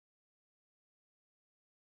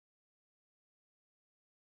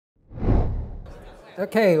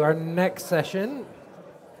Okay, our next session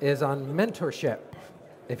is on mentorship.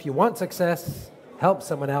 If you want success, help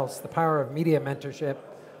someone else, the power of media mentorship.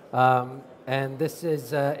 And this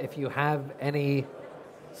is if you have any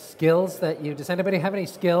skills that you, does anybody have any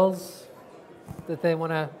skills that they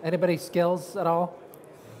want to, anybody skills at all?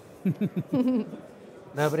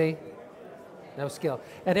 Nobody? No skill.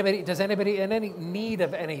 Anybody, does anybody in any need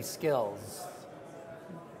of any skills?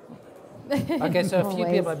 Okay, so a few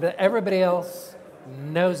people, but everybody else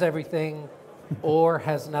knows everything or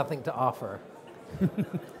has nothing to offer.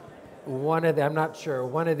 One of the, I'm not sure,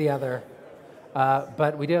 one or the other.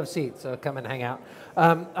 But we do have seats, so come and hang out.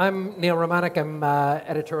 I'm Neal Romanek. I'm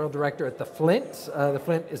editorial director at The Flint. The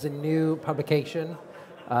Flint is a new publication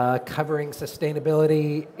covering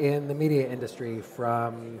sustainability in the media industry,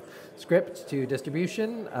 from script to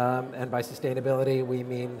distribution. And by sustainability, we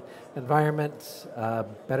mean environment,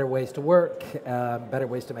 better ways to work, better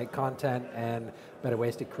ways to make content, and better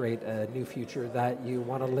ways to create a new future that you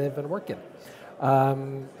want to live and work in.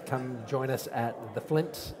 Come join us at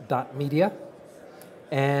theflint.media.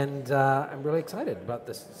 And I'm really excited about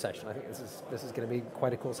this session. I think this is going to be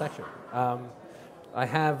quite a cool session. I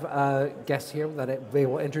have guests here that they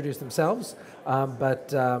will introduce themselves, but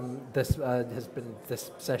this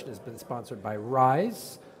session has been sponsored by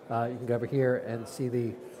Rise. You can go over here and see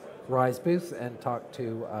the Rise booth and talk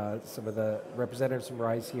to some of the representatives from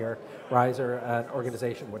Rise here. Rise are an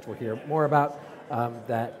organization which we'll hear more about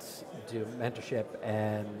that do mentorship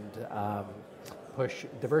and push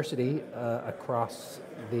diversity across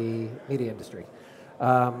the media industry.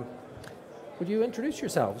 Would you introduce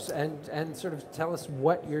yourselves and sort of tell us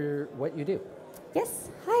what you do? Yes.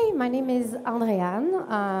 Hi, my name is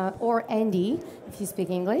Andréanne, or Andy, if you speak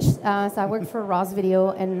English. So I work for Ross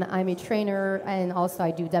Video, and I'm a trainer, and also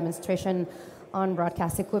I do demonstration on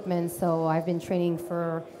broadcast equipment. So I've been training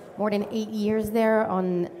for more than 8 years there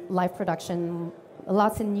on live production,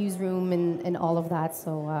 lots in newsroom and all of that.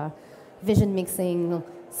 So vision mixing,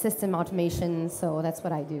 system automation, so that's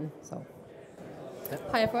what I do. So.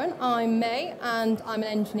 Hi everyone, I'm May and I'm an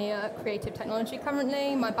engineer at Creative Technology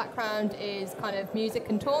currently. My background is kind of music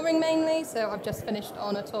and touring mainly, so I've just finished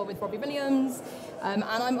on a tour with Robbie Williams, and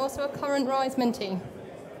I'm also a current Rise mentee.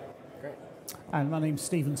 Great. And my name's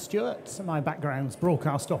Stephen Stewart. My background's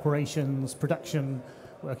broadcast operations, production,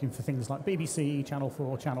 working for things like BBC, Channel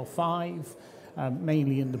 4, Channel 5,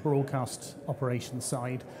 mainly in the broadcast operations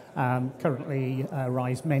side. Currently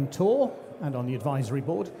Rise Mentor and on the advisory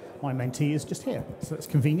board. My mentee is just here, so it's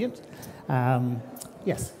convenient.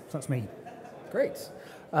 Yes, that's me. Great.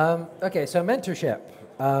 Okay, so mentorship.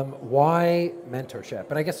 Why mentorship?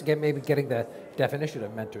 And I guess, again, maybe getting the definition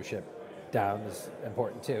of mentorship down is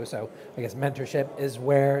important too. So I guess mentorship is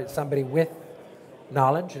where somebody with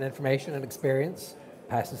knowledge and information and experience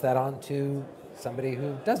passes that on to somebody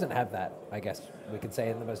who doesn't have that, I guess we could say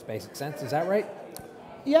in the most basic sense. Is that right?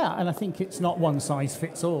 Yeah, and I think it's not one size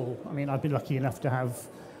fits all. I mean, I've been lucky enough to have,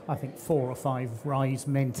 I think, 4 or 5 Rise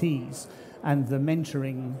mentees, and the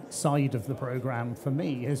mentoring side of the program for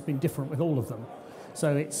me has been different with all of them.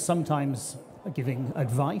 So it's sometimes giving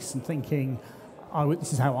advice and thinking,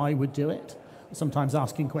 this is how I would do it. Sometimes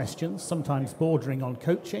asking questions, sometimes bordering on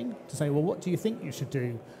coaching to say, well, what do you think you should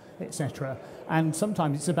do, etc. And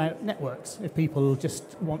sometimes it's about networks. If people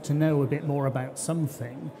just want to know a bit more about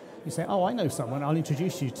something, you say, oh, I know someone, I'll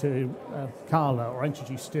introduce you to Carla, or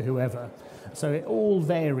introduce you to whoever. So it all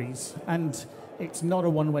varies, and it's not a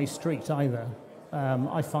one-way street either.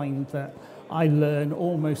 I find that I learn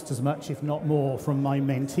almost as much, if not more, from my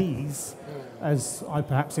mentees as I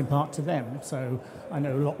perhaps impart to them. So I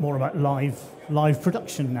know a lot more about live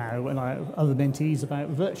production now, and other mentees about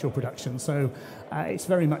virtual production. So it's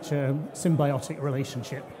very much a symbiotic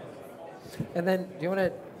relationship. And then, do you want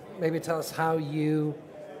to maybe tell us how you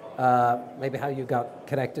got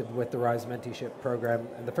connected with the Rise Mentorship Program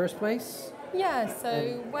in the first place? Yeah,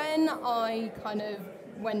 so when I kind of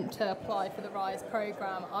went to apply for the Rise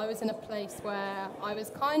program, I was in a place where I was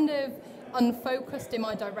kind of unfocused in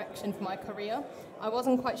my direction for my career. I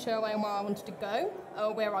wasn't quite sure where I wanted to go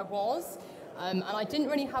or where I was, and I didn't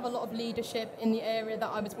really have a lot of leadership in the area that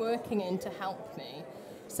I was working in to help me.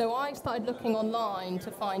 So I started looking online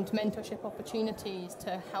to find mentorship opportunities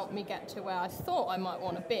to help me get to where I thought I might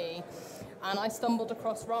want to be, and I stumbled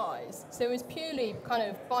across Rise. So it was purely kind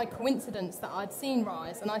of by coincidence that I'd seen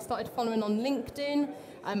Rise, and I started following on LinkedIn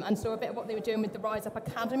and saw a bit of what they were doing with the Rise Up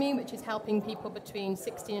Academy, which is helping people between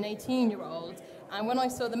 16 and 18-year-olds And when I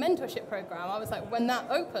saw the mentorship program, I was like, when that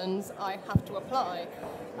opens, I have to apply.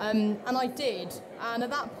 And I did. And at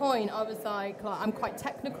that point, I was like, I'm quite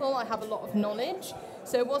technical. I have a lot of knowledge.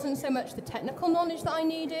 So it wasn't so much the technical knowledge that I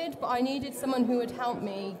needed, but I needed someone who would help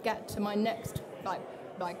me get to my next,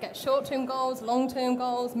 get short-term goals, long-term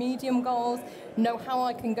goals, medium goals, know how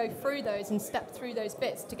I can go through those and step through those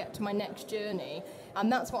bits to get to my next journey. And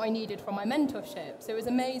that's what I needed from my mentorship. So it was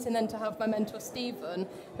amazing then to have my mentor, Stephen,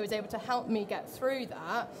 who was able to help me get through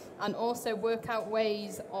that and also work out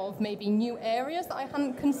ways of maybe new areas that I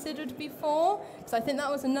hadn't considered before. Because I think that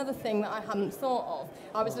was another thing that I hadn't thought of.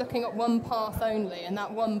 I was looking at one path only, and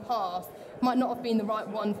that one path might not have been the right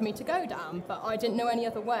one for me to go down, but I didn't know any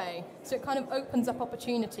other way. So it kind of opens up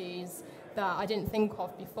opportunities that I didn't think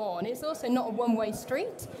of before. And it's also not a one-way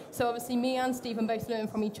street. So obviously me and Stephen both learn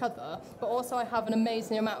from each other, but also I have an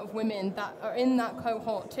amazing amount of women that are in that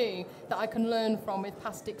cohort too that I can learn from with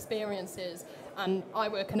past experiences. And I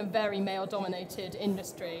work in a very male-dominated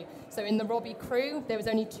industry. So in the Robbie crew, there was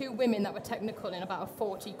only 2 women that were technical in about a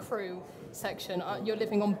 40 crew section. You're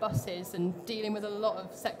living on buses and dealing with a lot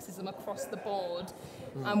of sexism across the board.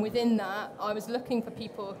 And within that, I was looking for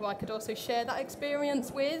people who I could also share that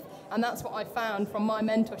experience with, and that's what I found from my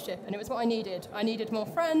mentorship, and it was what I needed. I needed more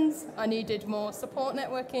friends, I needed more support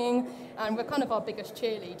networking, and we're kind of our biggest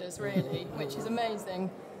cheerleaders, really, which is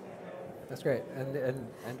amazing. That's great.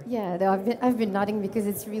 And Yeah, no, I've been nodding because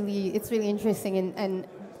it's really interesting, and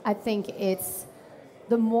I think it's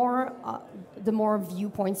the more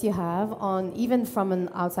viewpoints you have on, even from an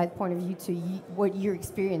outside point of view to what you're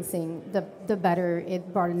experiencing, the better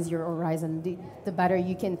it broadens your horizon. The better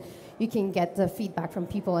you can get the feedback from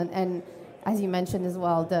people, and as you mentioned as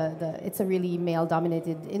well, it's a really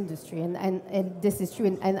male-dominated industry, and this is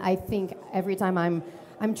true. And I think every time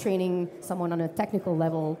I'm training someone on a technical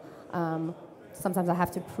level, sometimes I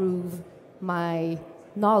have to prove my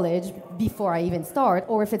knowledge before I even start,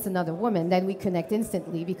 or if it's another woman, then we connect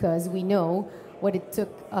instantly because we know what it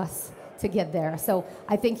took us to get there. So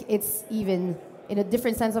I think it's even in a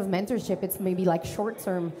different sense of mentorship. It's maybe like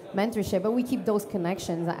short-term mentorship, but we keep those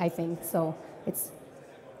connections, I think. So it's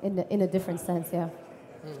in a different sense, yeah.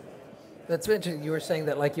 That's interesting. You were saying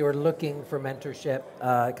that like you were looking for mentorship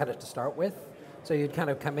kind of to start with. So you'd kind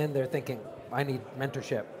of come in there thinking, I need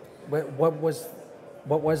mentorship.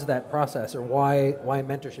 What was that process, or why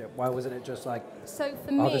mentorship? Why wasn't it just like, so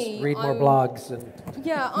for I'll me, just read more blogs? And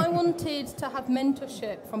yeah, I wanted to have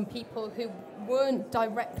mentorship from people who weren't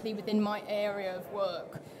directly within my area of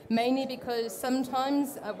work, mainly because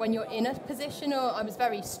sometimes when you're in a position, or I was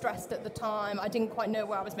very stressed at the time, I didn't quite know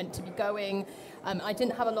where I was meant to be going, I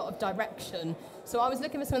didn't have a lot of direction. So I was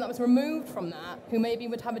looking for someone that was removed from that, who maybe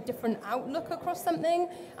would have a different outlook across something.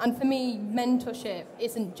 And for me, mentorship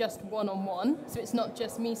isn't just one-on-one. So it's not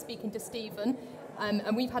just me speaking to Stephen.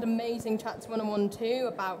 And we've had amazing chats one-on-one too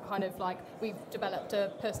about kind of like, we've developed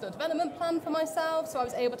a personal development plan for myself. So I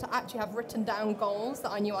was able to actually have written down goals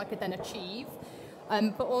that I knew I could then achieve.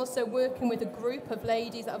 But also working with a group of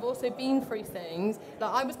ladies that have also been through things.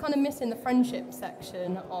 Like I was kind of missing the friendship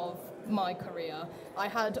section of my career. I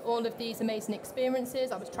had all of these amazing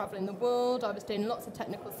experiences. I was traveling the world. I was doing lots of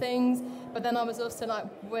technical things. But then I was also like,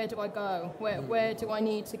 where do I go? Where do I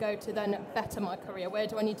need to go to then better my career? Where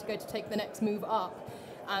do I need to go to take the next move up?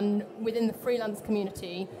 And within the freelance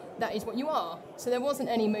community, that is what you are. So there wasn't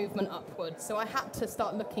any movement upwards. So I had to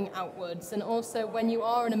start looking outwards. And also when you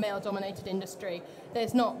are in a male-dominated industry,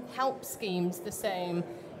 there's not help schemes the same.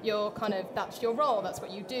 You're kind of, that's your role, that's what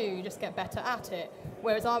you do, you just get better at it.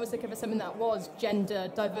 Whereas I was looking for something that was gender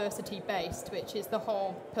diversity based, which is the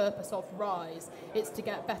whole purpose of Rise. It's to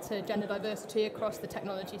get better gender diversity across the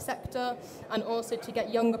technology sector, and also to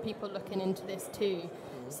get younger people looking into this too.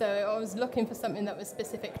 So I was looking for something that was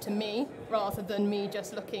specific to me, rather than me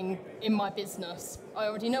just looking in my business. I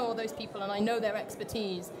already know all those people and I know their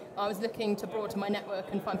expertise. I was looking to broaden my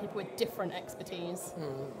network and find people with different expertise.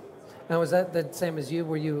 Now, was that the same as you?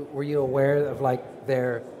 Were you aware of like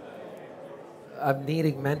of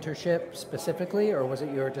needing mentorship specifically, or was it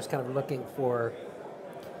you were just kind of looking for?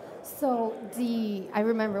 So I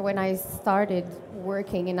remember when I started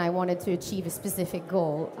working and I wanted to achieve a specific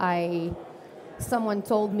goal, someone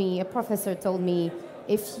told me, a professor told me,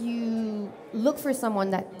 if you look for someone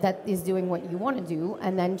that is doing what you want to do,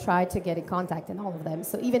 and then try to get in contact in all of them.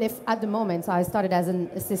 So even if at the moment, so I started as an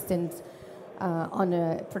assistant on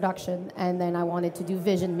a production, and then I wanted to do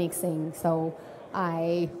vision mixing. So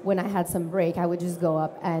when I had some break, I would just go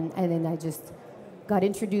up and then I just got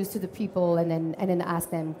introduced to the people, and then ask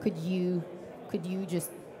them, could you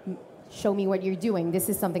just show me what you're doing? This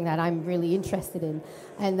is something that I'm really interested in.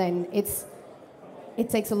 And then it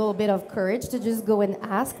takes a little bit of courage to just go and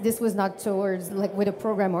ask. This was not towards like with a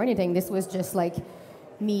program or anything. This was just like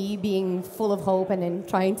me being full of hope and then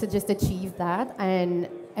trying to just achieve that. And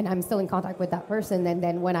I'm still in contact with that person. And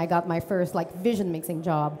then when I got my first like vision mixing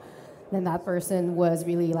job, then that person was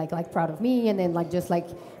really like proud of me, and then like just like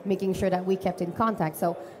making sure that we kept in contact.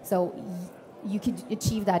 So you could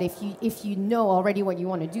achieve that if you know already what you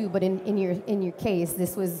want to do. But in your case,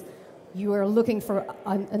 this was, you were looking for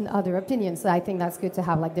another opinion. So I think that's good to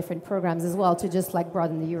have like different programs as well to just like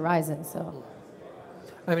broaden the horizon. So,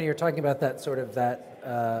 I mean, you're talking about that sort of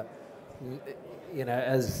that, you know,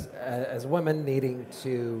 as women needing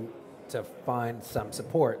to find some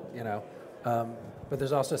support, you know. But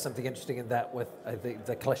there's also something interesting in that with, I think,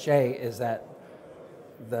 the cliche is that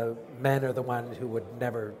the men are the ones who would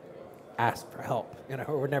never ask for help, you know,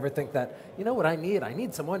 or would never think that, you know what I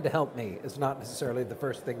need someone to help me, is not necessarily the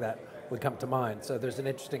first thing that would come to mind. So there's an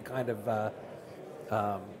interesting kind of,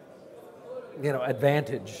 you know,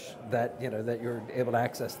 advantage that, you know, that you're able to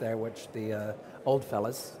access there, which the old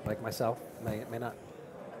fellas like myself may not.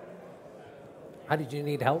 How did you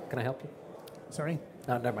need help? Can I help you? Sorry?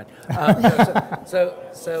 No, never mind. How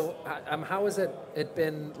has it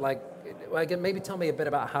been like? Well, again, maybe tell me a bit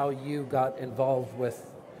about how you got involved with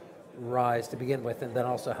Rise to begin with, and then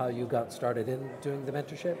also how you got started in doing the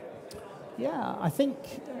mentorship. Yeah, I think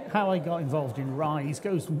how I got involved in Rise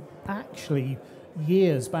goes actually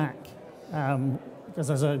years back, because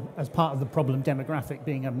as part of the problem demographic,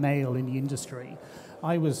 being a male in the industry,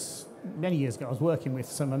 many years ago, I was working with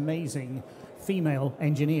some amazing female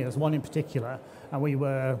engineers, one in particular, and we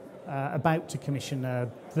were about to commission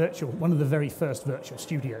one of the very first virtual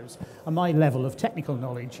studios. And my level of technical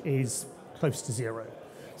knowledge is close to zero.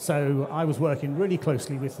 So I was working really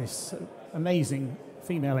closely with this amazing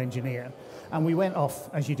female engineer, and we went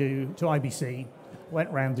off, as you do, to IBC, went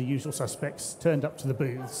around the usual suspects, turned up to the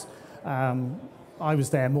booths. I was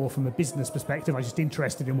there more from a business perspective. I was just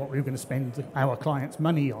interested in what we were going to spend our clients'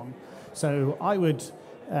 money on. So I would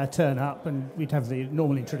turn up and we'd have the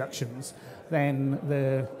normal introductions. Then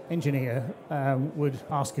the engineer would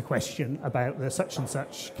ask a question about the such and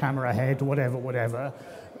such camera head, whatever,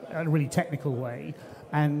 in a really technical way.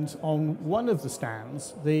 And on one of the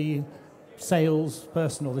stands, the sales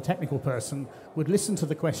person or the technical person would listen to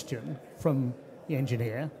the question from the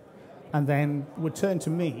engineer and then would turn to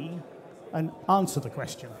me and answer the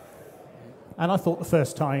question. And I thought the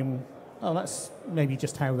first time, oh, that's maybe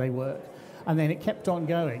just how they work. And then it kept on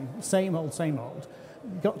going, same old.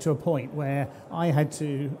 Got to a point where I had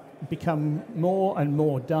to become more and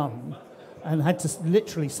more dumb and had to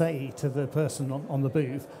literally say to the person on the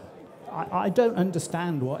booth, I don't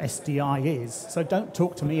understand what SDI is, so don't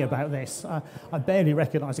talk to me about this. I barely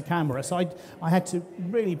recognise a camera, so I had to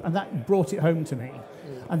really, and that brought it home to me.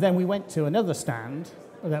 And then we went to another stand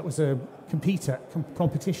that was a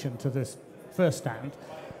competition to this first stand,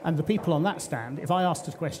 and the people on that stand, if I asked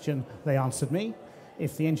a question, they answered me.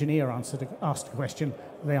 If the engineer asked a question,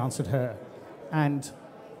 they answered her. And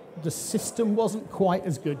the system wasn't quite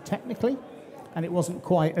as good technically, and it wasn't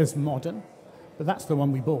quite as modern, but that's the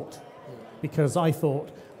one we bought. Because I thought,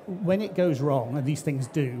 when it goes wrong, and these things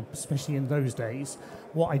do, especially in those days,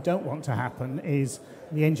 what I don't want to happen is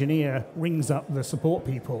the engineer rings up the support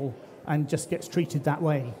people and just gets treated that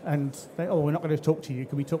way. And they, oh, we're not going to talk to you.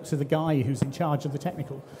 Can we talk to the guy who's in charge of the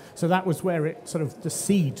technical? So that was where it sort of the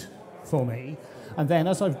seed for me. And then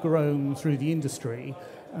as I've grown through the industry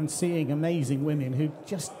and seeing amazing women who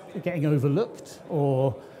just are getting overlooked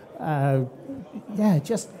or,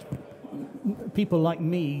 just people like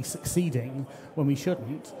me succeeding when we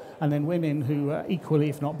shouldn't, and then women who are equally,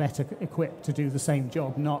 if not better, equipped to do the same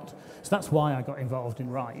job, not. So that's why I got involved in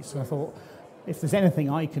Rise. So I thought, if there's anything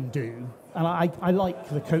I can do, and I like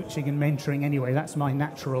the coaching and mentoring anyway, that's my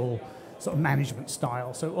natural sort of management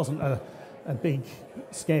style, so it wasn't a big,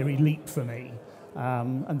 scary leap for me.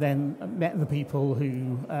 And then met the people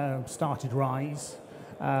who started Rise,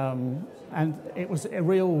 and it was a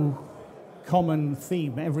real common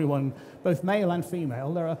theme. Everyone, both male and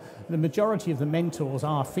female, the majority of the mentors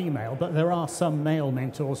are female, but there are some male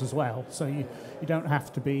mentors as well. So you don't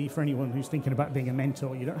have to be, for anyone who's thinking about being a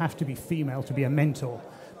mentor, you don't have to be female to be a mentor,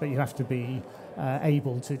 but you have to be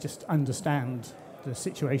able to just understand the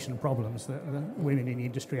situation and problems that the women in the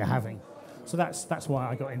industry are having. So that's why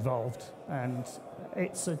I got involved, and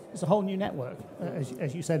it's a whole new network.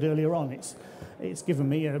 As you said earlier on, it's given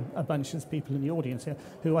me a bunch of people in the audience here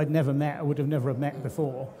who I'd never met or would have never met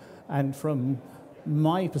before. And from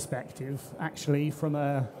my perspective, actually,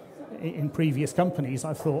 in previous companies,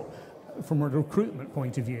 I thought from a recruitment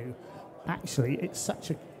point of view, actually, it's such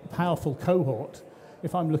a powerful cohort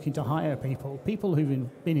if I'm looking to hire people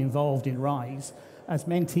who've been involved in Rise, as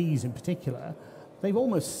mentees in particular, they've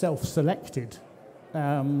almost self-selected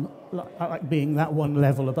like being that one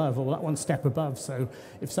level above or that one step above. So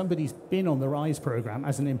if somebody's been on the Rise program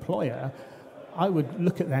as an employer, I would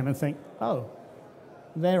look at them and think, oh,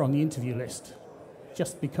 they're on the interview list,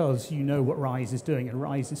 just because you know what Rise is doing, and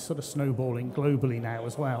Rise is sort of snowballing globally now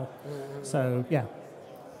as well. Mm-hmm. So, yeah.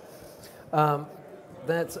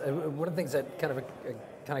 That's one of the things that kind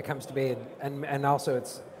of comes to me, and also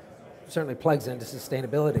it's certainly plugs into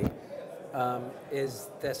sustainability, is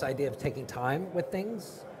this idea of taking time with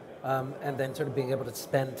things, and then sort of being able to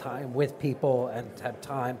spend time with people and have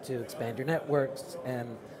time to expand your networks.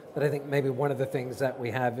 And that I think maybe one of the things that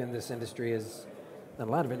we have in this industry is, in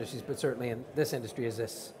a lot of industries, but certainly in this industry, is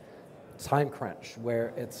this time crunch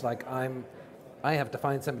where it's like I have to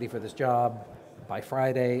find somebody for this job by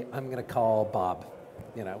Friday. I'm going to call Bob,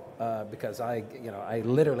 because I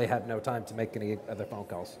literally have no time to make any other phone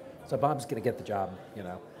calls. So Bob's going to get the job,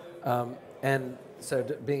 and so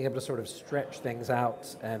being able to sort of stretch things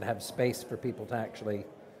out and have space for people to actually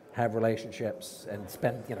have relationships and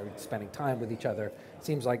spending time with each other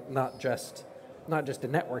seems like not just a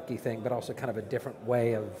networky thing, but also kind of a different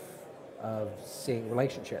way of seeing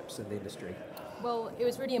relationships in the industry. Well, it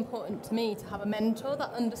was really important to me to have a mentor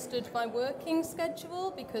that understood my working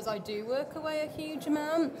schedule, because I do work away a huge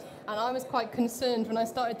amount, and I was quite concerned when I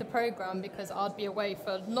started the program because I'd be away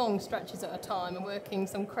for long stretches at a time and working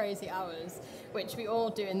some crazy hours, which we all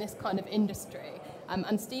do in this kind of industry.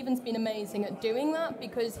 And Stephen's been amazing at doing that,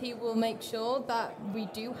 because he will make sure that we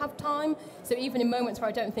do have time. So even in moments where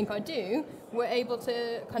I don't think I do, we're able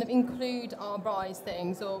to kind of include our Rise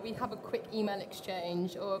things, or we have a quick email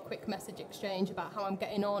exchange or a quick message exchange about how I'm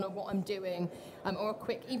getting on or what I'm doing, or a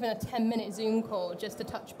quick, even a 10-minute Zoom call just to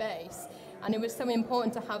touch base. And it was so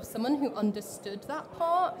important to have someone who understood that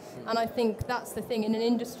part. And I think that's the thing in an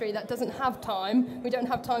industry that doesn't have time. We don't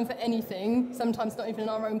have time for anything, sometimes not even in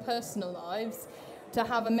our own personal lives. To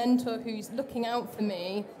have a mentor who's looking out for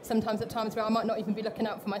me, sometimes at times where I might not even be looking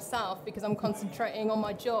out for myself because I'm concentrating on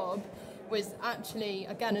my job, was actually,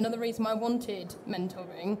 again, another reason why I wanted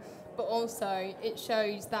mentoring. But also, it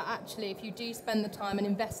shows that actually if you do spend the time and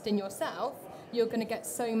invest in yourself, you're going to get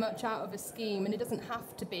so much out of a scheme. And it doesn't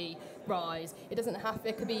have to be Rise.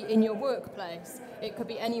 It could be in your workplace. It could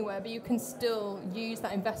be anywhere, but you can still use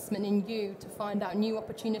that investment in you to find out new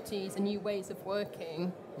opportunities and new ways of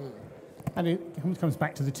working. Mm. And it comes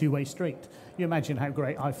back to the two-way street. You imagine how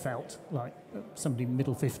great I felt, like somebody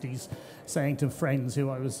middle 50s, saying to friends who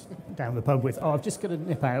I was down the pub with, oh, I've just got to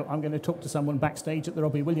nip out. I'm going to talk to someone backstage at the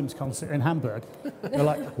Robbie Williams concert in Hamburg. They're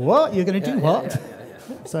like, what? You're going to do what?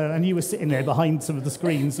 Yeah. So, and you were sitting there behind some of the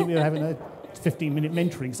screens, and we were having a 15-minute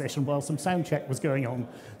mentoring session while some sound check was going on.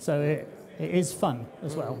 So it is fun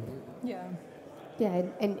as well. Yeah. Yeah,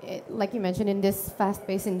 and like you mentioned, in this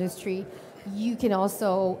fast-paced industry, you can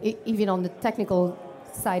also, even on the technical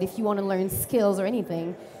side, if you want to learn skills or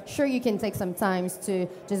anything, sure, you can take some time to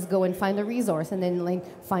just go and find a resource and then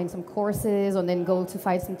find some courses and then go to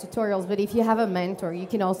find some tutorials. But if you have a mentor, you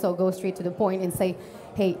can also go straight to the point and say,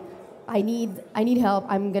 hey, I need help.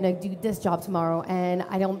 I'm going to do this job tomorrow and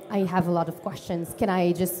I have a lot of questions. Can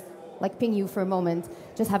I just ping you for a moment,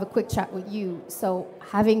 just have a quick chat with you? So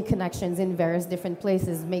having connections in various different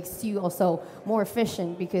places makes you also more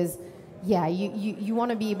efficient, because yeah, you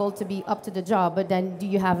want to be able to be up to the job, but then do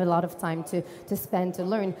you have a lot of time to spend to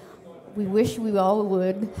learn? We wish we all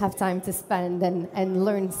would have time to spend and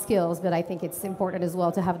learn skills, but I think it's important as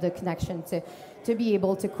well to have the connection to be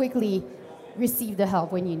able to quickly receive the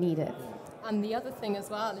help when you need it. And the other thing as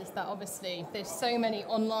well is that obviously there's so many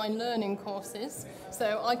online learning courses,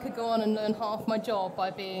 so I could go on and learn half my job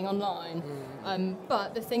by being online.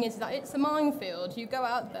 But the thing is that it's a minefield. You go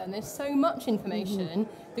out there and there's so much information.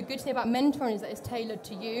 The good thing about mentoring is that it's tailored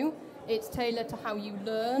to you. It's tailored to how you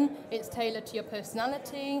learn. It's tailored to your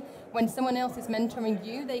personality. When someone else is mentoring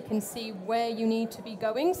you, they can see where you need to be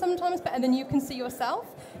going sometimes better than you can see yourself.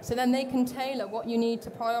 So then they can tailor what you need to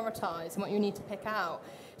prioritize and what you need to pick out.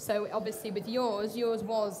 So obviously with yours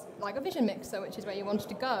was like a vision mixer, which is where you wanted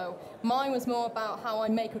to go. Mine was more about how I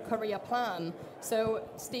make a career plan. So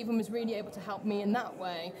Stephen was really able to help me in that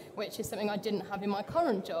way, which is something I didn't have in my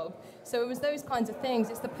current job. So it was those kinds of things.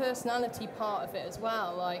 It's the personality part of it as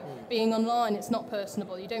well. Like being online, it's not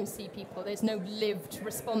personable. You don't see people. There's no lived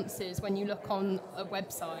responses when you look on a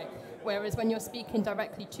website. Whereas when you're speaking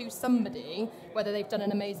directly to somebody, whether they've done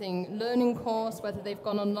an amazing learning course, whether they've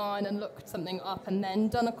gone online and looked something up and then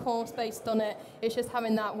done a course based on it, it's just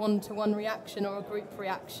having that one-to-one reaction or a group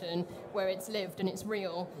reaction where it's lived and it's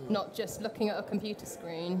real, not just looking at a computer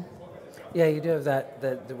screen. Yeah, you do have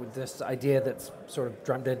this idea that's sort of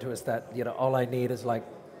drummed into us that, all I need is like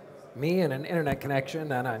me and an internet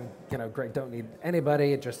connection, and I'm, great, don't need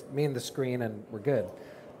anybody, just me and the screen, and we're good.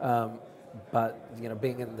 But,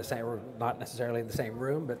 being in the same, or not necessarily in the same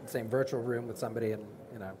room, but the same virtual room with somebody, and,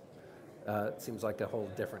 it seems like a whole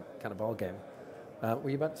different kind of ballgame. Were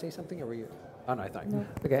you about to say something, or were you? Oh, no, I thought. No.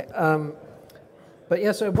 Okay. But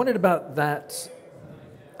yeah, so I wondered about that.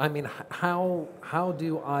 I mean, how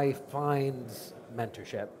do I find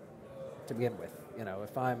mentorship to begin with?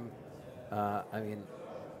 If I'm,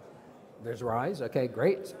 there's Rise, okay,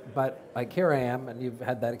 great, but like here I am, and you've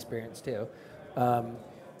had that experience too,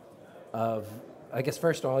 of, I guess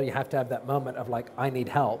first of all, you have to have that moment of like, I need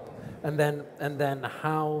help, and then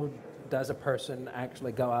how does a person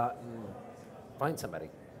actually go out and find somebody?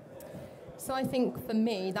 So I think for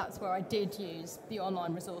me, that's where I did use the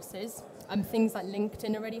online resources. Things like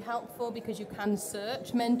LinkedIn are really helpful because you can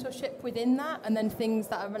search mentorship within that, and then things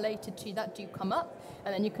that are related to that do come up,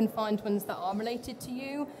 and then you can find ones that are related to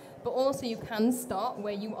you. But also you can start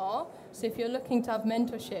where you are. So if you're looking to have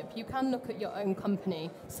mentorship, you can look at your own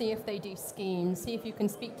company, see if they do schemes, see if you can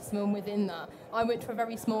speak to someone within that. I worked for a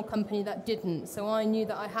very small company that didn't, so I knew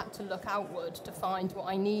that I had to look outward to find what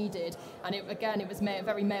I needed. And it was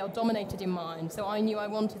very male-dominated in mine, so I knew I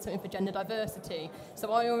wanted something for gender diversity.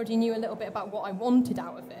 So I already knew a little bit about what I wanted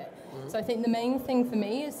out of it. So I think the main thing for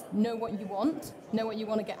me is know what you want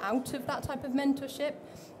to get out of that type of mentorship,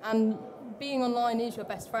 and being online is your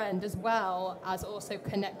best friend, as well as also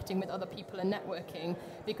connecting with other people and networking,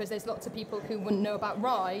 because there's lots of people who wouldn't know about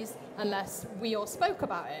Rise unless we all spoke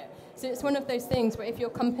about it. So it's one of those things where if your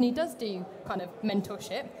company does do kind of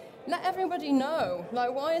mentorship, let everybody know.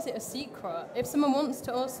 Like, why is it a secret? If someone wants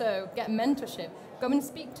to also get mentorship, go and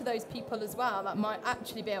speak to those people as well that might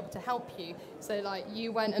actually be able to help you. So like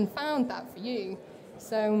you went and found that for you.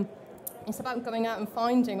 So it's about going out and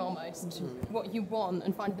finding almost what you want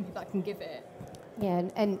and finding the people that can give it. Yeah,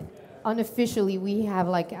 and unofficially we have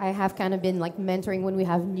I have kind of been like mentoring when we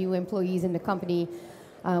have new employees in the company,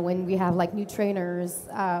 when we have like new trainers,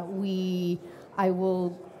 I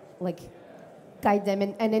will like guide them,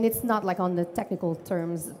 and then it's not like on the technical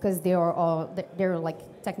terms because they're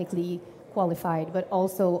like technically qualified, but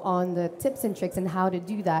also on the tips and tricks and how to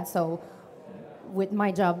do that. So with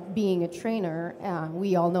my job being a trainer,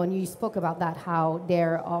 we all know, and you spoke about that, how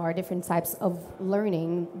there are different types of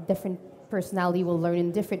learning, different personality will learn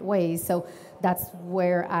in different ways. So that's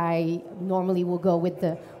where I normally will go with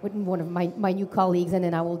one of my new colleagues, and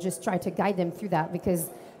then I will just try to guide them through that, because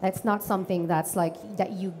that's not something that's like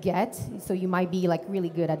that you get. So you might be like really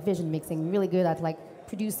good at vision mixing, really good at like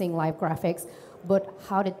producing live graphics, but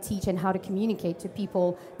how to teach and how to communicate to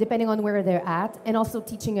people depending on where they're at, and also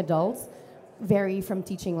teaching adults vary from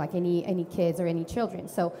teaching like any kids or any children.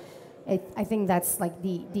 So I think that's like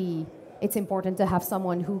it's important to have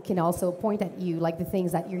someone who can also point at you like the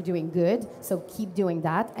things that you're doing good, so keep doing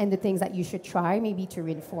that, and the things that you should try maybe to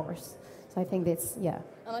reinforce. So I think that's, yeah.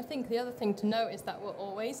 And I think the other thing to note is that we're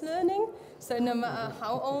always learning. So no matter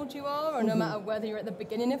how old you are, or no matter whether you're at the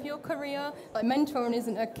beginning of your career, like mentoring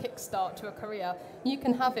isn't a kickstart to a career. You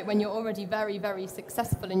can have it when you're already very, very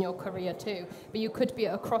successful in your career too. But you could be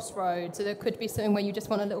at a crossroads. So there could be something where you just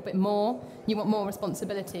want a little bit more, you want more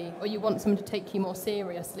responsibility, or you want someone to take you more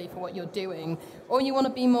seriously for what you're doing, or you want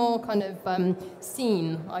to be more kind of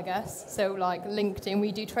seen, I guess. So like LinkedIn,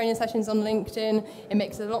 we do training sessions on LinkedIn. It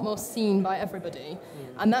makes it a lot more seen by everybody.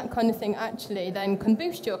 And that kind of thing actually then can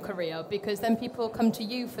boost your career, because then people come to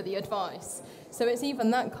you for the advice. So it's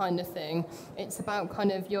even that kind of thing. It's about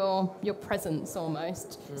kind of your presence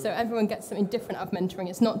almost. So everyone gets something different out of mentoring.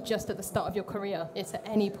 It's not just at the start of your career. It's at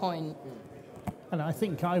any point. And I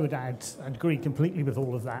think I would add, I'd agree completely with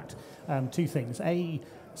all of that. Two things.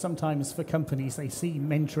 Sometimes for companies, they see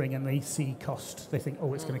mentoring and they see cost. They think,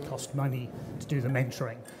 oh, it's going to cost money to do the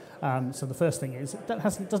mentoring. So the first thing is, it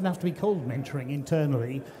doesn't have to be called mentoring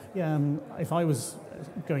internally. If I was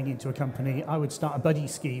going into a company, I would start a buddy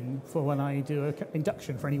scheme for when I do an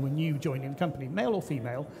induction for anyone new joining the company, male or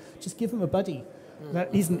female. Just give them a buddy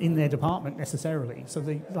that isn't in their department necessarily. So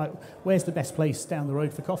they like, where's the best place down the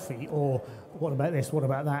road for coffee? Or what about this? What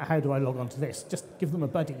about that? How do I log on to this? Just give them a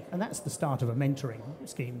buddy. And that's the start of a mentoring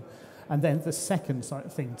scheme. And then the second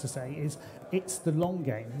thing to say is it's the long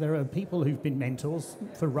game. There are people who've been mentors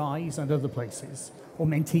for Rise and other places, or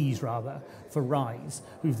mentees rather, for Rise,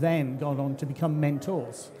 who've then gone on to become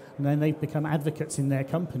mentors. And then they've become advocates in their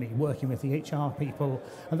company, working with the HR people.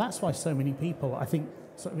 And that's why so many people, I think,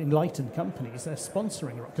 sort of enlightened companies, they're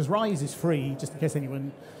sponsoring it. Because Rise is free, just in case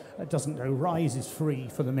anyone doesn't know, Rise is free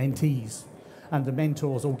for the mentees. and the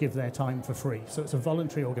mentors all give their time for free. So it's a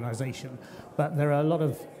voluntary organisation, but there are a lot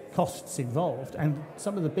of costs involved, and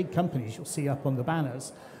some of the big companies you'll see up on the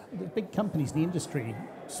banners, the big companies in the industry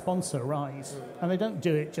sponsor Rise, and they don't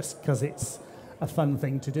do it just because it's a fun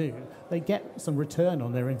thing to do. They get some return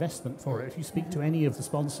on their investment for it. If you speak to any of the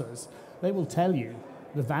sponsors, they will tell you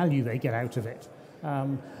the value they get out of it.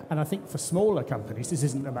 And I think for smaller companies, this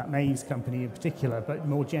isn't about May's company in particular, but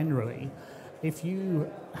more generally, if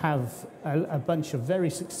you have a bunch of very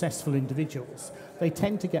successful individuals, they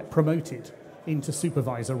tend to get promoted into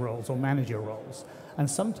supervisor roles or manager roles, and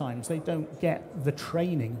sometimes they don't get the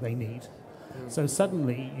training they need. So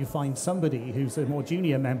suddenly you find somebody who's a more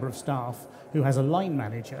junior member of staff who has a line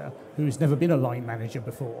manager who's never been a line manager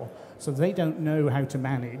before, so they don't know how to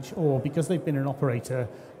manage, or because they've been an operator,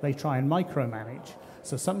 they try and micromanage.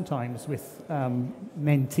 So sometimes with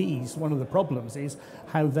mentees, one of the problems is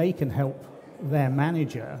how they can help their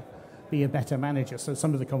manager be a better manager. So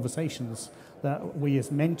some of the conversations that we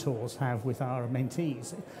as mentors have with our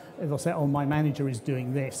mentees, they'll say, oh, my manager is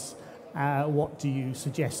doing this. What do you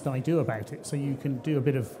suggest I do about it? So you can do a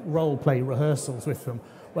bit of role play rehearsals with them.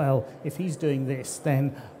 Well, if he's doing this,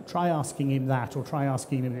 then try asking him that, or try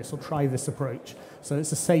asking him this, or try this approach. So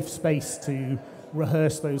it's a safe space to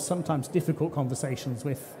rehearse those sometimes difficult conversations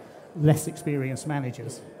with less experienced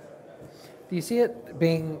managers. Do you see it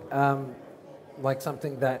being like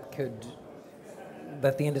something that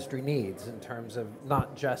the industry needs, in terms of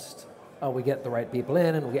not just, oh, we get the right people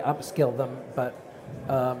in and we upskill them, but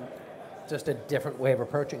just a different way of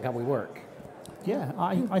approaching how we work? Yeah,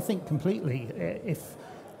 I think completely.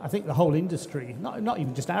 I think the whole industry, not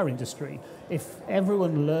even just our industry, if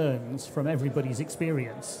everyone learns from everybody's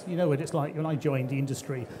experience, you know what it's like when I joined the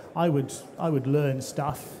industry, I would learn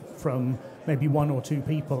stuff from maybe one or two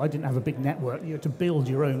people. I didn't have a big network. You had to build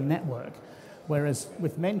your own network. Whereas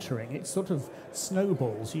with mentoring, it sort of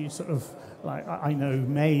snowballs. You sort of, like, I know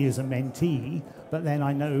May is a mentee, but then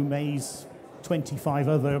I know May's 25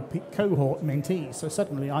 other cohort mentees. So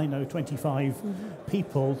suddenly I know 25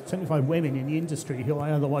 people, 25 women in the industry who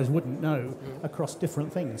I otherwise wouldn't know across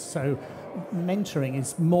different things. So mentoring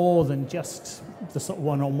is more than just the sort of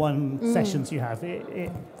one-on-one sessions you have.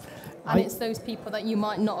 And it's those people that you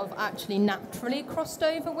might not have actually naturally crossed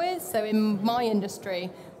over with. So in my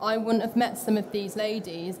industry, I wouldn't have met some of these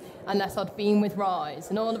ladies unless I'd been with Rise.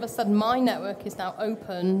 And all of a sudden, my network is now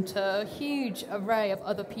open to a huge array of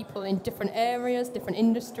other people in different areas, different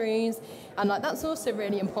industries. And that's also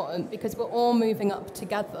really important, because we're all moving up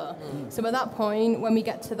together. So at that point, when we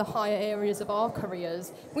get to the higher areas of our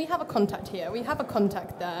careers, we have a contact here, we have a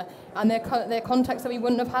contact there, and they're contacts that we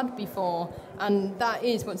wouldn't have had before. And that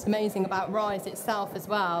is what's amazing about Rise itself as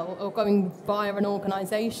well, or going via an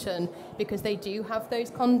organisation, because they do have those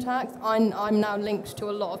contacts. I'm now linked to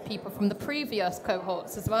a lot of people from the previous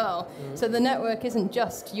cohorts as well. So the network isn't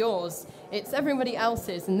just yours, it's everybody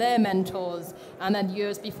else's and their mentors, and then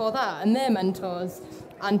yours before that and their mentors.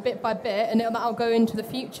 And bit by bit, and that'll go into the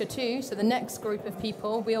future too, so the next group of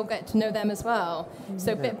people, we'll get to know them as well.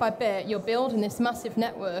 So bit by bit, you're building this massive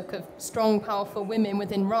network of strong, powerful women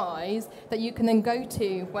within Rise that you can then go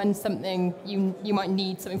to when something, you might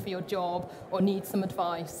need something for your job or need some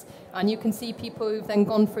advice. And you can see people who've then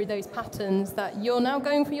gone through those patterns that you're now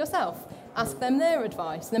going for yourself. Ask them their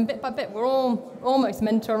advice, and then bit by bit, we're all almost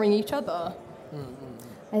mentoring each other.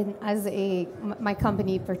 And as my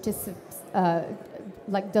company participates,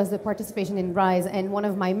 does the participation in Rise, and one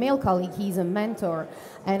of my male colleagues, he's a mentor,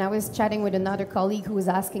 and I was chatting with another colleague who was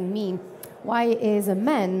asking me, why is a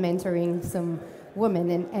man mentoring some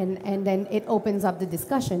women? And then it opens up the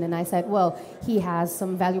discussion, and I said, well, he has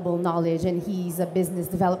some valuable knowledge, and he's a business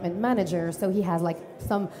development manager, so he has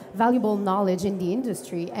some valuable knowledge in the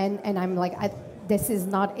industry, and I'm like, this is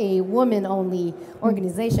not a woman-only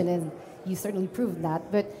organization, and you certainly proved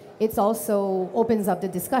that, but it also opens up the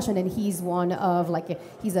discussion, and he's one of,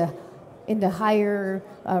 he's in the higher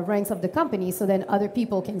ranks of the company, so then other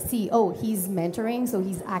people can see, oh, he's mentoring, so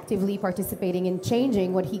he's actively participating in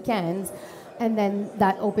changing what he can, and then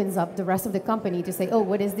that opens up the rest of the company to say, oh,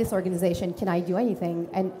 what is this organization? Can I do anything?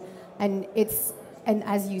 And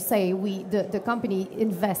as you say, the company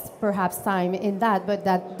invests perhaps time in that, but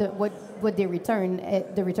what the return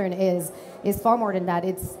is far more than that.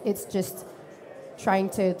 It's just trying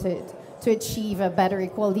to achieve a better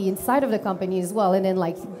equality inside of the company as well, and then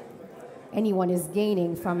anyone is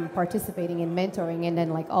gaining from participating in mentoring, and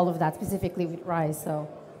then all of that specifically with Rise. So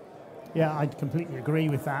yeah, I'd completely agree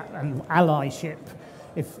with that. And allyship,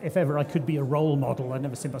 if ever I could be a role model, I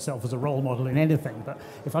never see myself as a role model in anything, but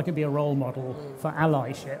if I could be a role model for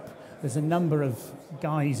allyship, there's a number of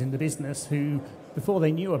guys in the business who, before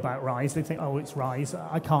they knew about Rise, they think, oh, it's Rise.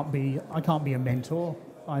 I can't be a mentor.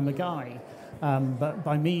 I'm a guy. But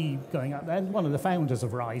by me going up there, one of the founders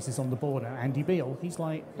of Rise is on the board, Andy Beale. He's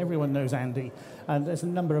like, everyone knows Andy. And there's a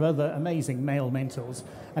number of other amazing male mentors.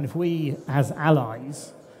 And if we, as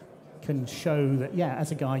allies, can show that, yeah,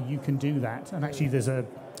 as a guy, you can do that. And actually, there's an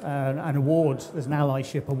award, there's an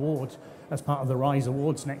allyship award as part of the Rise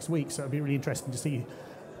Awards next week. So it'll be really interesting to see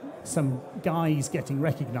some guys getting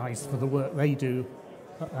recognised for the work they do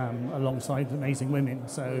alongside amazing women.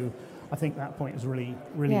 So I think that point is really,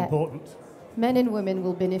 really important. Men and women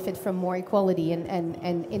will benefit from more equality and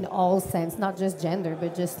in all sense, not just gender,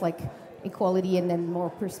 but just like equality and then more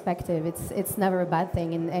perspective. It's never a bad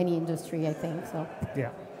thing in any industry, I think. So yeah.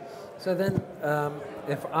 So then,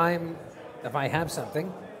 if I have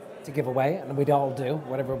something to give away, and we all do,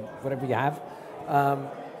 whatever you have,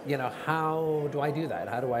 how do I do that?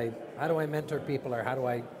 How do I mentor people, or how do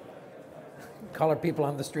I collar people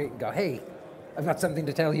on the street and go, hey, I've got something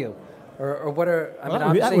to tell you? Or what are, I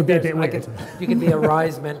mean, that would be a bit weird. You can be a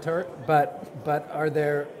Rise mentor, but are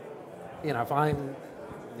there, if I'm,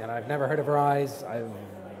 I've never heard of Rise, I've,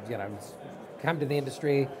 come to the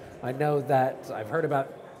industry, I know that I've heard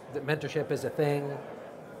about that mentorship is a thing.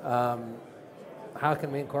 How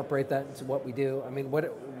can we incorporate that into what we do? I mean,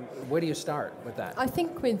 where do you start with that? I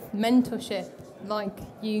think with mentorship, like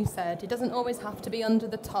you said, it doesn't always have to be under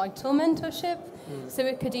the title mentorship. So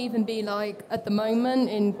it could even be like, at the moment,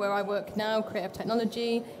 in where I work now, Creative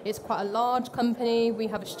Technology, it's quite a large company. We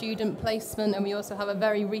have a student placement, and we also have a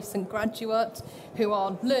very recent graduate who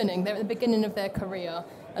are learning. They're at the beginning of their career.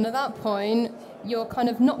 And at that point, you're kind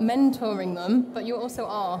of not mentoring them, but you also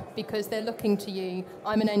are, because they're looking to you.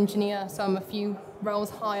 I'm an engineer, so I'm a few roles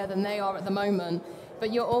higher than they are at the moment.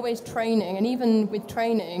 But you're always training, and even with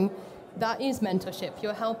training, that is mentorship.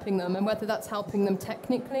 You're helping them, and whether that's helping them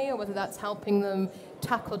technically or whether that's helping them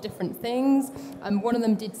tackle different things. One of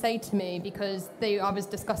them did say to me, because I was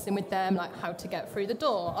discussing with them like how to get through the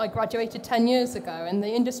door. I graduated 10 years ago, and the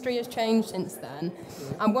industry has changed since then.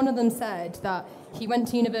 And one of them said that he went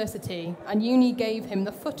to university, and uni gave him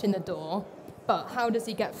the foot in the door, but how does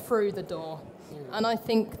he get through the door? And I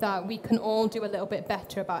think that we can all do a little bit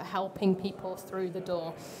better about helping people through the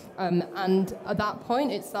door. And at that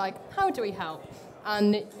point, it's like, how do we help?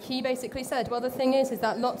 And he basically said, well, the thing is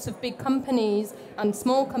that lots of big companies and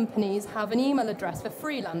small companies have an email address for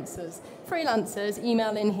freelancers. Freelancers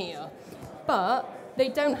email in here. But they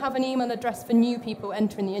don't have an email address for new people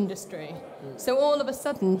entering the industry. So all of a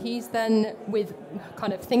sudden, he's then with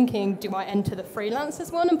kind of thinking, do I enter the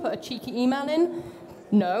freelancers one and put a cheeky email in?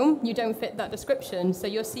 No, you don't fit that description, so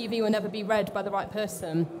your CV will never be read by the right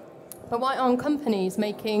person. But why aren't companies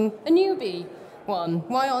making a newbie one?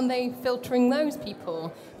 Why aren't they filtering those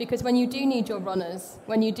people? Because when you do need your runners,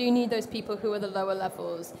 when you do need those people who are the lower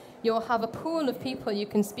levels, you'll have a pool of people you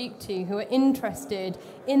can speak to who are interested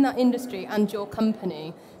in that industry and your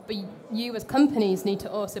company. But you as companies need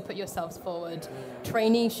to also put yourselves forward.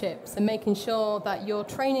 Traineeships and making sure that you're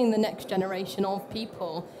training the next generation of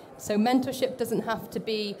people. So mentorship doesn't have to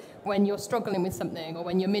be when you're struggling with something or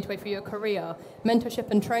when you're midway through your career.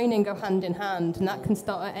 Mentorship and training go hand in hand, and that can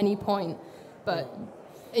start at any point. But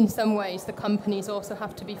in some ways, the companies also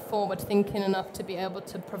have to be forward-thinking enough to be able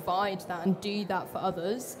to provide that and do that for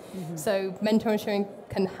others. So mentoring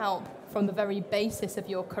can help from the very basis of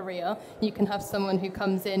your career. You can have someone who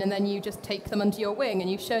comes in and then you just take them under your wing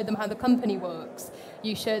and you show them how the company works.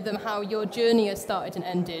 You show them how your journey has started and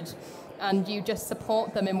ended. And you just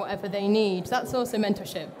support them in whatever they need. That's also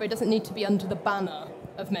mentorship, but it doesn't need to be under the banner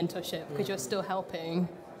of mentorship because you're still helping.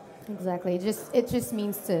 Exactly. It just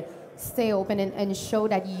means to stay open and show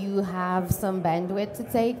that you have some bandwidth to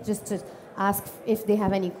take, just to ask if they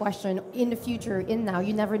have any question in the future, in now.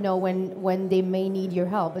 You never know when they may need your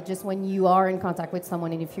help, but just when you are in contact with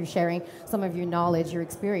someone and if you're sharing some of your knowledge, your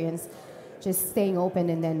experience, just staying open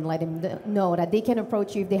and then let them know that they can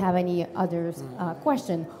approach you if they have any other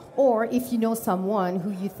question. Or if you know someone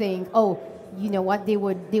who you think, oh, you know what, they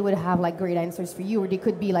would have like great answers for you, or they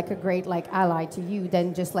could be like a great like ally to you,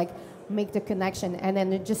 then just like make the connection and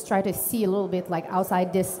then just try to see a little bit like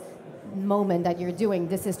outside this moment that you're doing.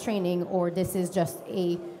 This is training, or this is just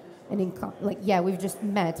we've just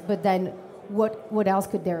met, but then what else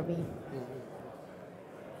could there be?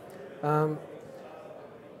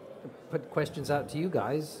 Put questions out to you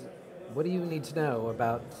guys. What do you need to know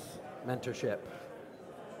about mentorship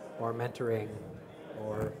or mentoring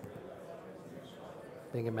or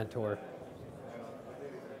being a mentor?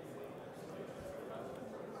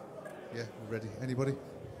 Yeah, we're ready. Anybody?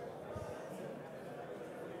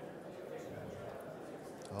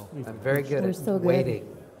 Oh. I'm very good at waiting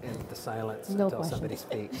in the silence until somebody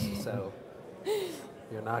speaks. So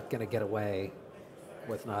you're not going to get away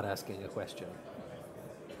with not asking a question.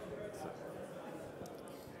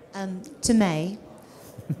 To May,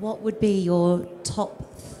 what would be your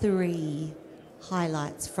top 3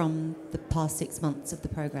 highlights from the past 6 months of the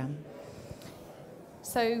programme?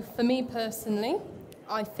 So for me personally,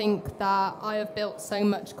 I think that I have built so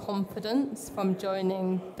much confidence from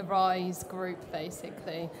joining the Rise group,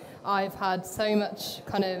 basically. I've had so much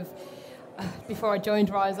before I joined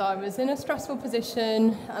Rise, I was in a stressful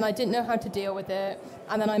position and I didn't know how to deal with it.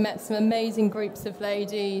 And then I met some amazing groups of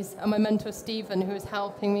ladies and my mentor, Stephen, who was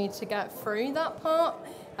helping me to get through that part.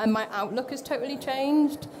 And my outlook has totally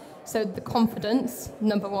changed. So the confidence,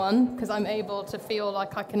 number 1, because I'm able to feel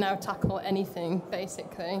like I can now tackle anything,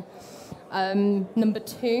 basically. Number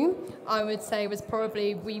 2, I would say was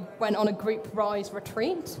probably we went on a group Rise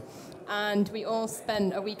retreat. And we all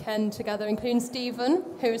spent a weekend together, including Stephen,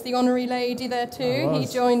 who was the honorary lady there too. He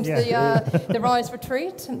joined the Rise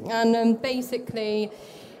retreat, and basically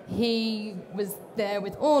he was there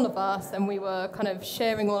with all of us, and we were kind of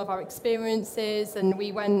sharing all of our experiences. And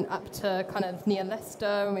we went up to kind of near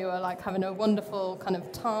Leicester, and we were like having a wonderful kind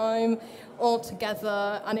of time all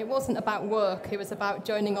together. And it wasn't about work; it was about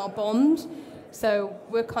joining our bond. So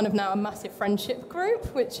we're kind of now a massive friendship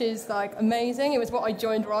group, which is like amazing. It was what I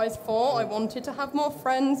joined Rise for. I wanted to have more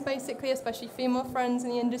friends, basically, especially female friends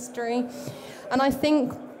in the industry. And I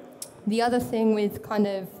think the other thing with kind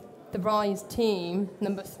of the Rise team,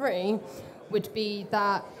 number 3, would be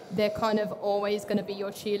that they're kind of always going to be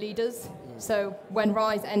your cheerleaders. So when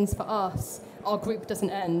Rise ends for us, our group doesn't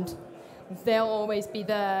end. They'll always be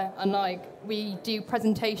there, and like we do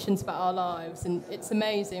presentations about our lives, and it's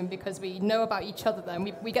amazing because we know about each other then.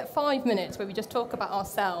 We get 5 minutes where we just talk about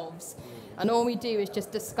ourselves, and all we do is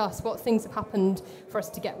just discuss what things have happened for us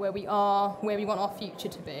to get where we are, where we want our future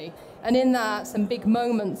to be. And in that, some big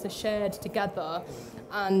moments are shared together,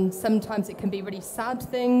 and sometimes it can be really sad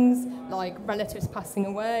things, like relatives passing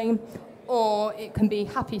away, or it can be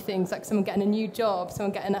happy things like someone getting a new job,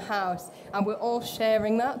 someone getting a house, and we're all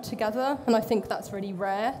sharing that together. And I think that's really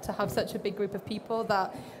rare to have such a big group of people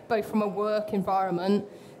that both from a work environment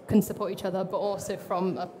can support each other, but also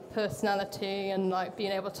from a personality and like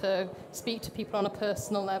being able to speak to people on a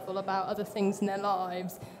personal level about other things in their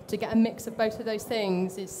lives. To get a mix of both of those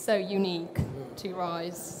things is so unique to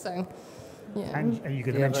Rise. So. Yeah. And are you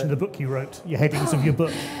going to mention the book you wrote, your headings of your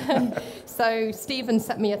book? So Stephen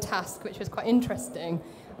set me a task, which was quite interesting.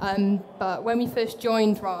 But when we first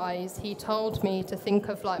joined Rise, he told me to think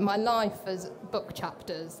of like my life as book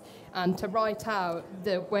chapters and to write out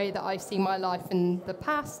the way that I see my life in the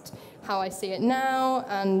past, how I see it now,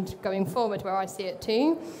 and going forward where I see it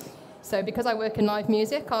too. So because I work in live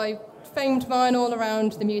music, I framed mine all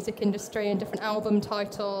around the music industry and different album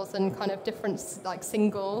titles and kind of different like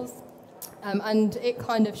singles. And it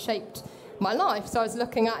kind of shaped my life. So I was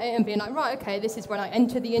looking at it and being like, right, okay, this is when I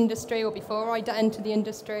entered the industry or before I entered the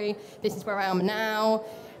industry. This is where I am now.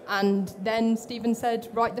 And then Stephen said,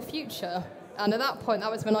 write the future. And at that point, that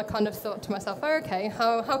was when I kind of thought to myself, oh, okay,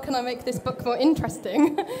 how can I make this book more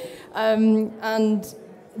interesting? And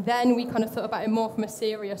then we kind of thought about it more from a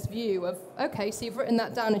serious view of, okay, so you've written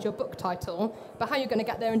that down as your book title, but how are you going to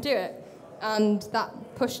get there and do it? And that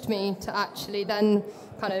pushed me to actually then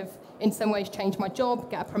kind of in some ways change my job,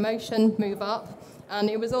 get a promotion, move up. And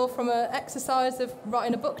it was all from an exercise of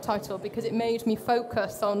writing a book title because it made me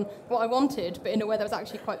focus on what I wanted, but in a way that was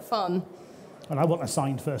actually quite fun. And I want a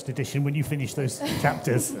signed first edition when you finish those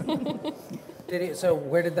chapters. So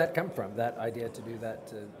where did that come from, that idea to do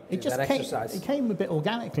that, exercise? It came a bit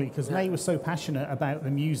organically because May was so passionate about the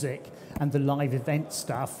music and the live event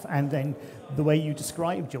stuff, and then the way you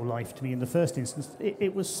described your life to me in the first instance,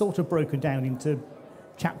 it was sort of broken down into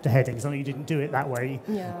chapter headings. I know you didn't do it that way,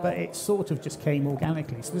 but it sort of just came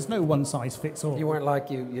organically. So there's no one size fits all. You weren't like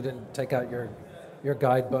you didn't take out your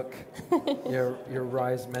guidebook, your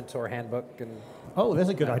Rise Mentor handbook, and oh, there's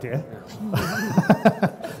a good idea.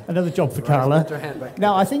 Another job for Carla.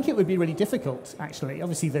 Now, I think it would be really difficult, actually.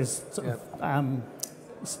 Obviously, there's sort of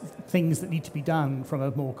things that need to be done from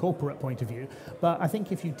a more corporate point of view. But I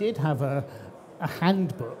think if you did have a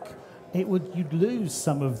handbook, you'd lose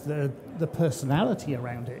some of the personality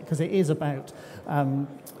around it, because it is about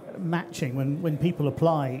matching. When people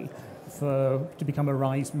apply to become a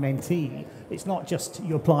Rise mentee, it's not just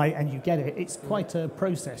you apply and you get it. It's quite a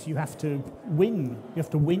process. You have to win. You have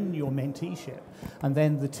to win your menteeship, and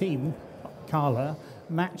then the team, Carla,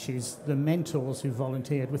 matches the mentors who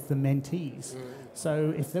volunteered with the mentees.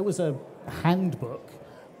 So if there was a handbook,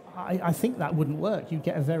 I think that wouldn't work. You'd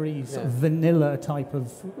get a very sort of vanilla type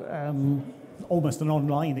of almost an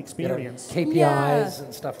online experience. KPIs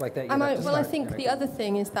and stuff like that. I think the other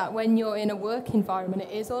thing is that when you're in a work environment,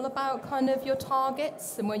 it is all about kind of your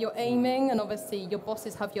targets and where you're aiming, and obviously your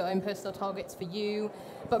bosses have your own personal targets for you,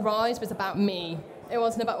 but Rise was about me. It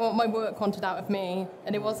wasn't about what my work wanted out of me,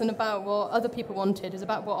 and it wasn't about what other people wanted. It was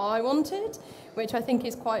about what I wanted, which I think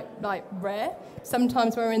is quite rare.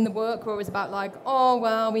 Sometimes we're in the work where it was about oh,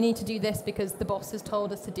 well, we need to do this because the boss has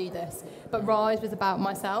told us to do this. But Rise was about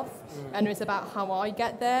myself, and it was about how I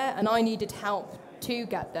get there, and I needed help to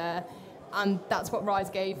get there, and that's what Rise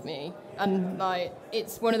gave me. And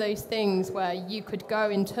it's one of those things where you could go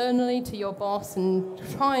internally to your boss and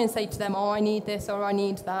try and say to them, oh, I need this or I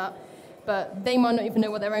need that, but they might not even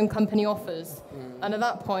know what their own company offers. And at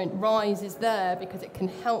that point, Rise is there because it can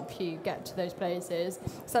help you get to those places.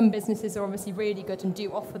 Some businesses are obviously really good and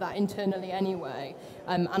do offer that internally anyway.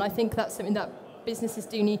 And I think that's something that businesses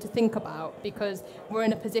do need to think about, because we're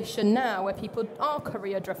in a position now where people are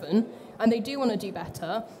career driven and they do want to do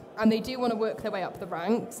better and they do want to work their way up the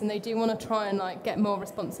ranks and they do want to try and get more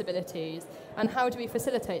responsibilities. And how do we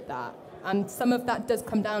facilitate that? And some of that does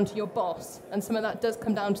come down to your boss, and some of that does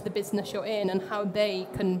come down to the business you're in and how they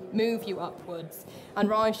can move you upwards. And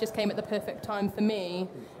Rise just came at the perfect time for me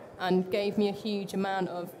and gave me a huge amount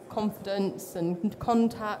of confidence and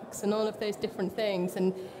contacts and all of those different things.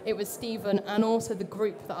 And it was Stephen and also the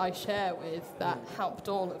group that I share with that helped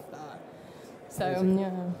all of that. So,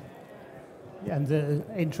 Yeah, and the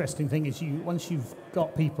interesting thing is once you've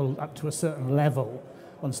got people up to a certain level,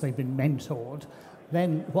 once they've been mentored,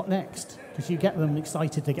 then what next? Because you get them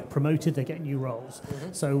excited, they get promoted, they get new roles.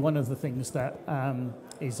 So one of the things that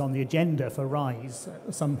is on the agenda for Rise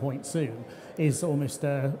at some point soon is almost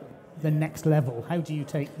the next level. How do you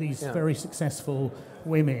take these very successful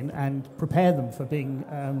women and prepare them for being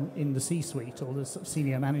in the C-suite or the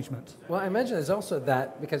senior management? Well, I imagine there's also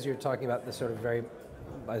that, because you're talking about the sort of very,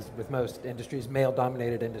 as with most industries,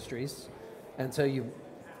 male-dominated industries, and so you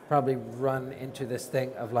probably run into this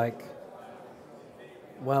thing of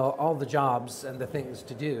well, all the jobs and the things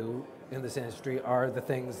to do in this industry are the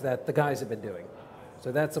things that the guys have been doing.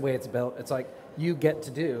 So that's the way it's built. It's you get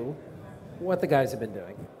to do what the guys have been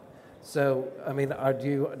doing. So, I mean, do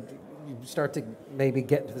you start to maybe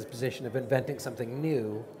get into this position of inventing something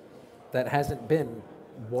new that hasn't been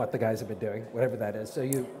what the guys have been doing, whatever that is. So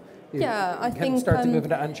you I think start to move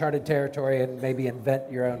into uncharted territory and maybe invent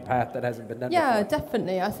your own path that hasn't been done before. Yeah,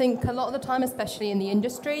 definitely. I think a lot of the time, especially in the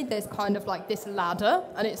industry, there's kind of this ladder,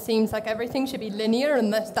 and it seems like everything should be linear,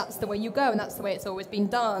 and that's the way you go, and that's the way it's always been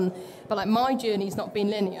done. But my journey's not been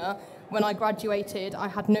linear. When I graduated, I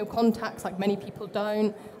had no contacts, like many people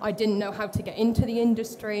don't. I didn't know how to get into the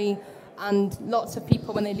industry. And lots of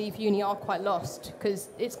people, when they leave uni, are quite lost because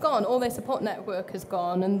it's gone. All their support network has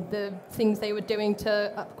gone, and the things they were doing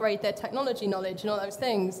to upgrade their technology knowledge and all those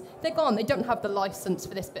things, they're gone. They don't have the license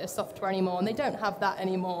for this bit of software anymore, and they don't have that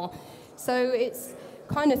anymore. So it's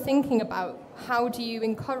kind of thinking about how do you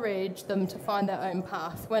encourage them to find their own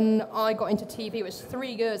path. When I got into TV, it was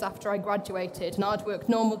 3 years after I graduated, and I'd worked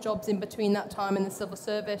normal jobs in between that time in the civil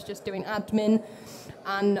service, just doing admin.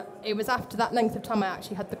 And it was after that length of time I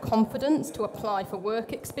actually had the confidence to apply for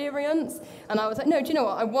work experience. And I was like, no, do you know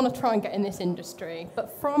what? I want to try and get in this industry.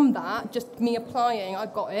 But from that, just me applying, I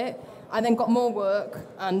got it. I then got more work,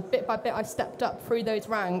 and bit by bit I stepped up through those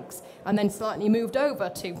ranks and then slightly moved over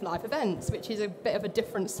to live events, which is a bit of a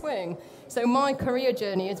different swing. So my career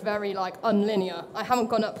journey is very unlinear. I haven't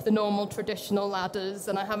gone up the normal traditional ladders,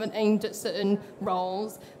 and I haven't aimed at certain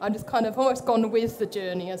roles. I've just kind of almost gone with the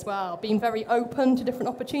journey as well. Being very open to different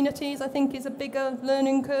opportunities, I think, is a bigger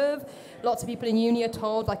learning curve. Lots of people in uni are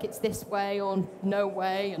told it's this way or no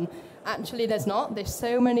way, and actually there's not. There's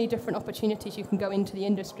so many different opportunities you can go into the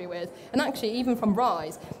industry with. And actually, even from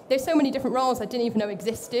Rise, there's so many different roles I didn't even know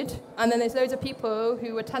existed. And then there's loads of people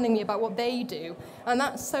who were telling me about what they do. And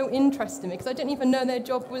that's so interesting because I didn't even know their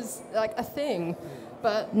job was a thing.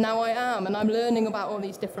 But now I am, and I'm learning about all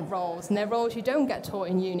these different roles. And they're roles you don't get taught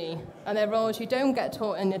in uni. And they're roles you don't get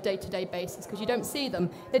taught on a day-to-day basis because you don't see them.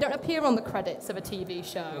 They don't appear on the credits of a TV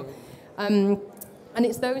show. And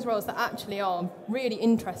it's those roles that actually are really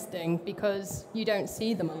interesting because you don't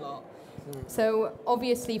see them a lot. So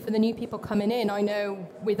obviously for the new people coming in, I know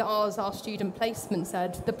with our student placement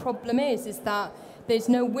said, the problem is that there's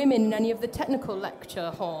no women in any of the technical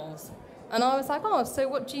lecture halls. And I was like, oh, so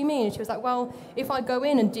what do you mean? And she was like, well, if I go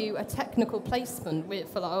in and do a technical placement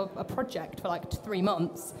for a project for 3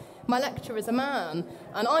 months, my lecturer's a man,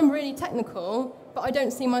 and I'm really technical, but I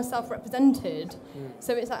don't see myself represented.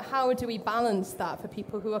 So it's like, how do we balance that for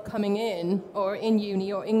people who are coming in or in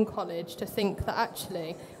uni or in college to think that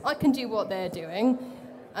actually I can do what they're doing,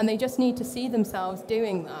 and they just need to see themselves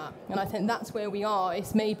doing that. And I think that's where we are.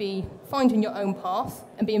 It's maybe finding your own path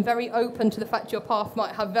and being very open to the fact your path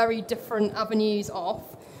might have very different avenues off,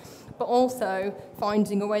 but also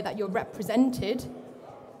finding a way that you're represented.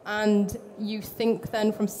 And you think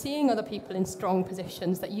then from seeing other people in strong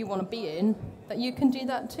positions that you want to be in, that you can do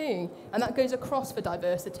that too. And that goes across for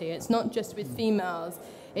diversity. It's not just with females,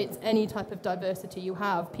 it's any type of diversity you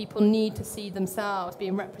have. People need to see themselves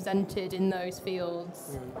being represented in those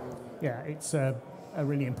fields. Yeah, it's a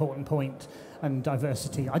really important point. And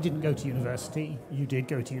diversity, I didn't go to university, you did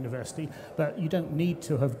go to university, but you don't need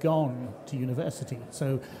to have gone to university.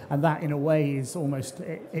 So, and that in a way is almost,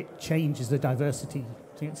 it changes the diversity.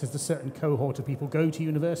 There's a certain cohort of people go to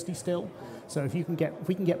university still. So if we can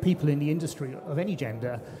get people in the industry of any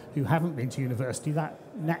gender who haven't been to university, that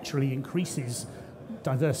naturally increases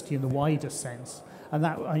diversity in the widest sense. And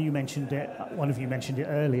that, you mentioned it, one of you mentioned it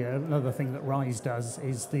earlier, another thing that Rise does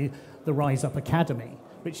is the Rise Up Academy,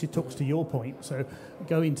 which it talks to your point. So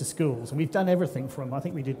go into schools, and we've done everything from, I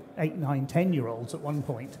think we did 8, 9, 10-year-olds at one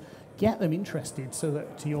point, get them interested so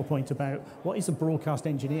that, to your point about what is a broadcast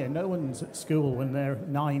engineer, no one's at school when they're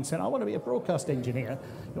 9 saying, I want to be a broadcast engineer.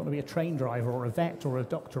 You want to be a train driver or a vet or a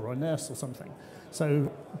doctor or a nurse or something.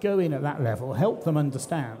 So go in at that level, help them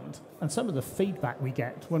understand. And some of the feedback we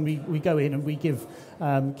get when we go in and we give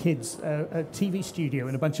kids a TV studio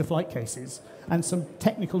and a bunch of flight cases and some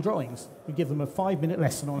technical drawings. We give them a 5-minute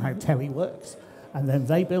lesson on how telly works. And then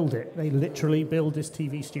they build it. They literally build this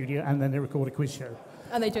TV studio and then they record a quiz show.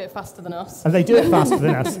 And they do it faster than us. And they do it faster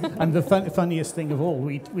than us. And the funniest thing of all,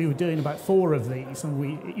 we were doing about 4 of these,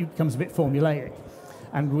 and it becomes a bit formulaic.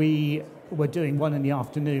 And we were doing one in the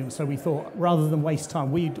afternoon, so we thought rather than waste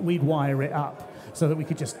time, we'd wire it up so that we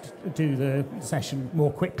could just do the session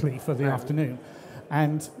more quickly for the afternoon.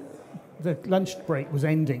 And the lunch break was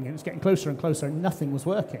ending, and it was getting closer and closer, and nothing was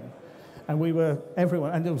working. And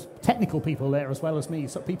everyone, and there was technical people there as well as me,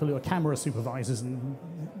 so people who are camera supervisors and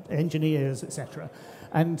engineers, etc.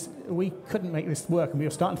 And we couldn't make this work, and we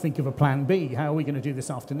were starting to think of a plan B. How are we going to do this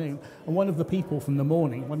afternoon? And one of the people from the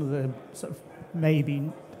morning, one of the sort of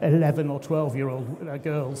maybe 11 or 12-year-old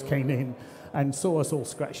girls came in and saw us all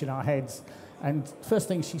scratching our heads. And first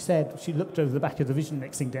thing she said, she looked over the back of the vision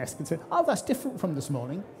mixing desk and said, oh, that's different from this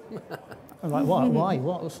morning. I'm like, what? Why?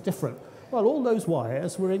 What's different? Well, all those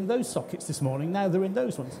wires were in those sockets this morning. Now they're in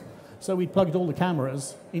those ones. So we plugged all the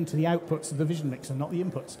cameras into the outputs of the vision mixer, not the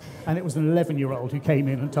inputs. And it was an 11-year-old who came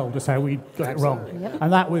in and told us how we got it wrong. Yep.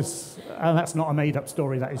 And that's not a made-up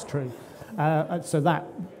story. That is true. And so that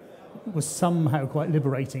was somehow quite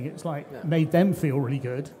liberating. It's like made them feel really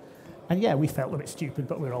good. And yeah, we felt a bit stupid,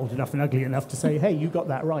 but we're old enough and ugly enough to say, hey, you got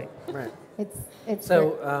that right. Right. It's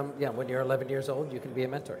so, when you're 11 years old, you can be a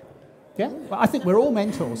mentor. Yeah, well, I think we're all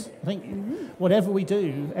mentors. I think whatever we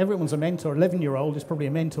do, everyone's a mentor. 11-year-old is probably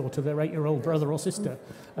a mentor to their 8-year-old brother or sister.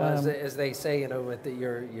 Well, as they say,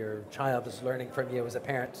 your child is learning from you as a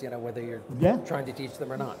parent, whether you're trying to teach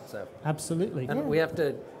them or not. So absolutely. And we have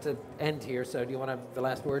to end here, so do you want to have the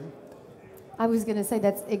last word? I was going to say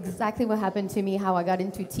that's exactly what happened to me. How I got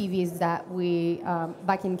into TV is that we,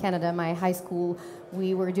 back in Canada, my high school,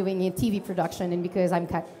 we were doing a TV production, and because I'm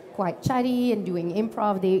quite chatty and doing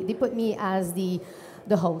improv, they put me as the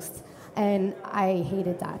host. And I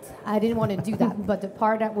hated that. I didn't want to do that. But the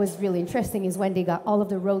part that was really interesting is when they got all of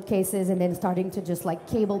the road cases and then starting to just like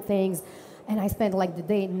cable things. And I spent like the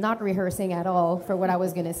day not rehearsing at all for what I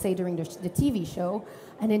was going to say during the TV show.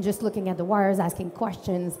 And then just looking at the wires, asking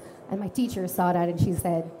questions. And my teacher saw that and she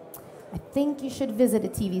said, I think you should visit a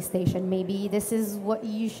TV station. Maybe this is what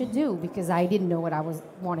you should do, because I didn't know what I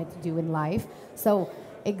wanted to do in life. So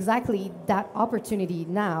exactly that opportunity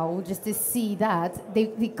now, just to see that,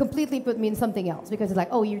 they completely put me in something else, because it's like,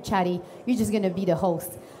 oh, you're chatty, you're just going to be the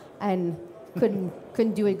host. And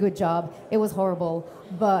couldn't do a good job. It was horrible.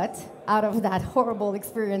 But out of that horrible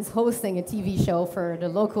experience hosting a TV show for the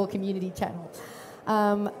local community channel,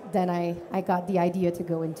 then I got the idea to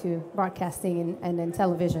go into broadcasting and then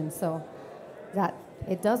television. So that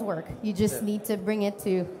it does work. You just need to bring it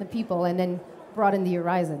to the people and then broaden the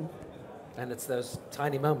horizon. And it's those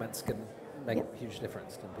tiny moments can make a huge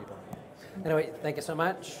difference to people. Anyway, thank you so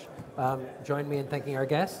much. Join me in thanking our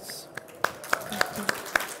guests.